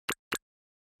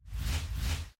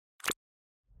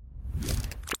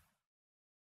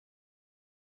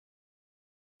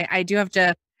I do have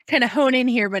to kind of hone in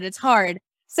here, but it's hard.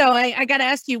 So I got to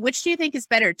ask you, which do you think is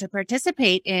better, to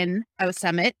participate in a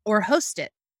summit or host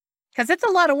it? Because it's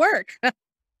a lot of work.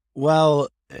 Well,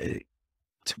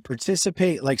 to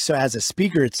participate, like, so as a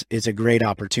speaker, it's a great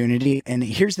opportunity. And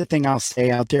here's the thing I'll say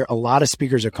out there: a lot of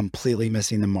speakers are completely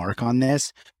missing the mark on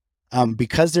this.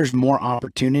 Because there's more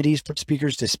opportunities for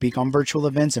speakers to speak on virtual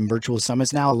events and virtual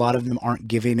summits now, a lot of them aren't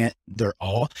giving it their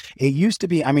all. It used to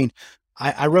be, I mean,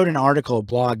 I wrote an article, a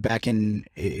blog back in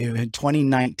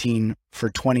 2019 for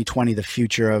 2020, the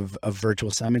future of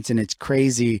virtual summits. And it's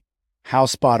crazy how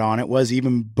spot on it was,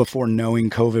 even before knowing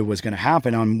COVID was going to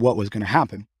happen, on what was going to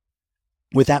happen.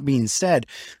 With that being said,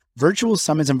 virtual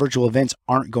summits and virtual events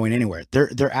aren't going anywhere.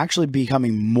 They're actually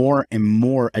becoming more and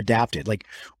more adapted. Like,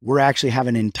 we're actually have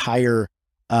an entire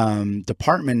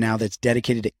department now that's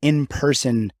dedicated to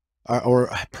in-person or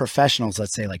professionals,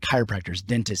 let's say like chiropractors,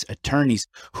 dentists, attorneys,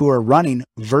 who are running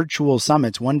virtual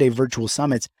summits, one-day virtual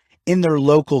summits in their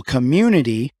local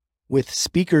community with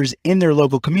speakers in their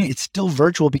local community. It's still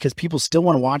virtual because people still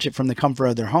want to watch it from the comfort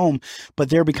of their home, but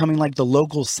they're becoming like the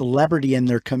local celebrity in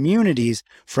their communities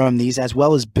from these, as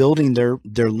well as building their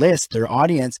list, their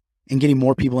audience, and getting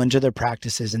more people into their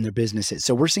practices and their businesses.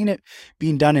 So we're seeing it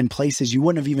being done in places you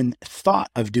wouldn't have even thought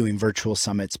of doing virtual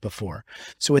summits before.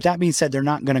 So with that being said, they're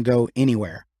not going to go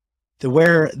anywhere.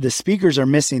 Where the speakers are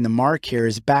missing the mark here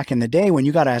is, back in the day when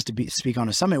you got asked to speak on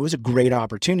a summit, it was a great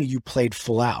opportunity. You played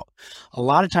full out. A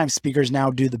lot of times speakers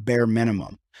now do the bare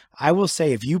minimum. I will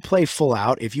say, if you play full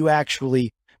out, if you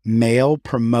actually mail,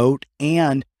 promote,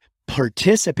 and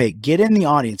participate, get in the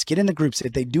audience, get in the groups.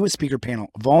 If they do a speaker panel,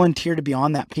 volunteer to be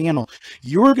on that panel,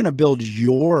 you're going to build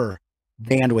your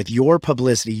bandwidth, your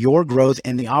publicity, your growth,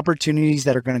 and the opportunities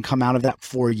that are going to come out of that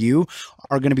for you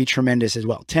are going to be tremendous as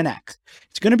well. 10x.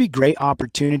 It's going to be great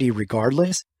opportunity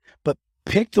regardless, but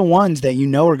pick the ones that you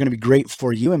know are going to be great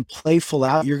for you and play full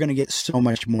out. You're going to get so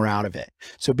much more out of it.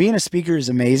 So being a speaker is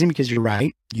amazing, because you're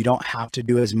right, you don't have to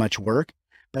do as much work,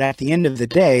 but at the end of the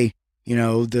day, you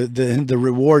know, the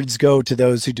rewards go to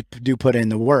those who do put in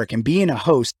the work. And being a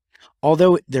host,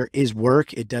 although there is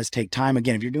work, it does take time.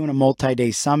 Again, if you're doing a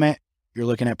multi-day summit, you're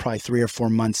looking at probably 3 or 4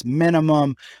 months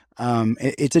minimum.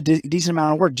 It's a decent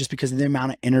amount of work, just because of the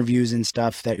amount of interviews and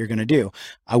stuff that you're going to do.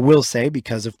 I will say,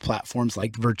 because of platforms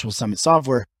like Virtual Summit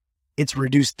Software, it's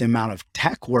reduced the amount of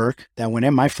tech work that went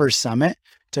in. My first summit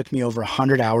took me over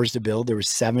 100 hours to build. There were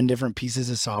 7 different pieces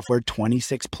of software,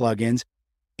 26 plugins,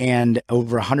 and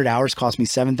over 100 hours cost me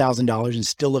 $7,000 and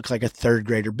still looks like a third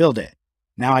grader build it.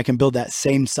 Now I can build that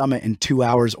same summit in 2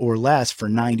 hours or less for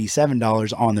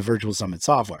 $97 on the Virtual Summit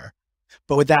software.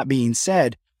 But with that being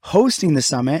said, hosting the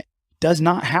summit does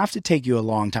not have to take you a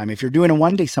long time. If you're doing a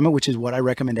one-day summit, which is what I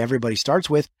recommend everybody starts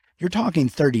with, you're talking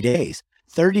 30 days.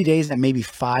 30 days at maybe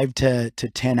 5 to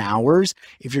 10 hours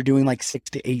if you're doing like 6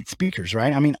 to 8 speakers,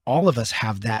 right? I mean, all of us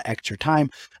have that extra time,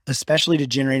 especially to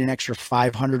generate an extra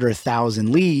 500 or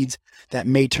 1,000 leads that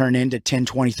may turn into 10,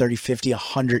 20, 30, 50,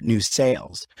 100 new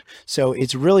sales. So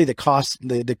it's really the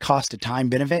cost of time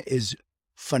benefit is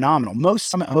phenomenal. Most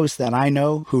summit hosts that I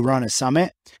know who run a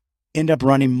summit end up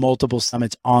running multiple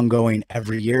summits ongoing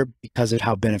every year because of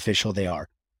how beneficial they are.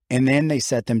 And then they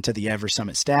set them to the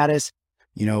EverSummit status,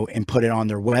 you know, and put it on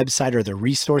their website or their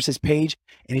resources page.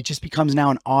 And it just becomes now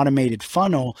an automated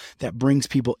funnel that brings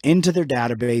people into their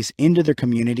database, into their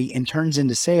community, and turns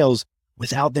into sales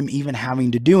without them even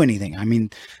having to do anything. I mean,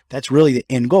 that's really the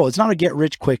end goal. It's not a get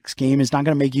rich quick scheme. It's not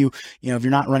going to make you, you know, if you're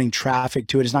not running traffic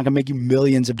to it, it's not going to make you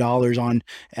millions of dollars on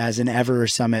as an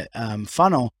EverSummit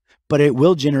funnel, but it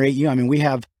will generate you. I mean, we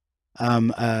have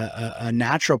a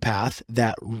naturopath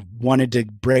that wanted to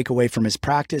break away from his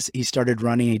practice. He started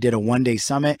running, he did a one-day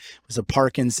summit. It was a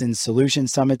Parkinson's Solution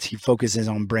Summit. He focuses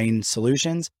on brain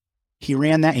solutions. He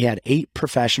ran that. He had 8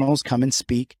 professionals come and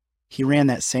speak. He ran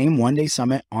that same one-day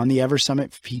summit on the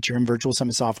EverSummit feature in Virtual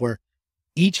Summit software.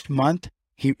 Each month,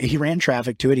 he ran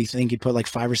traffic to it. He think he put like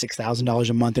 $5,000 or $6,000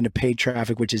 a month into paid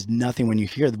traffic, which is nothing when you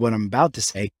hear what I'm about to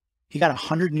say. He got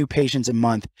 100 new patients a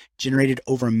month, generated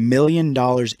over $1 million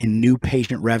in new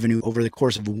patient revenue over the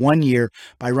course of 1 year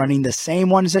by running the same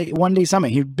one-day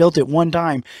summit. He built it one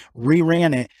time,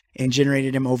 reran it, and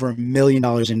generated him over $1 million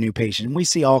in new patients. And we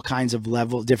see all kinds of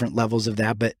different levels of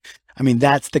that. But I mean,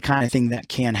 that's the kind of thing that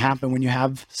can happen when you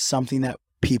have something that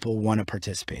people want to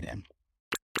participate in.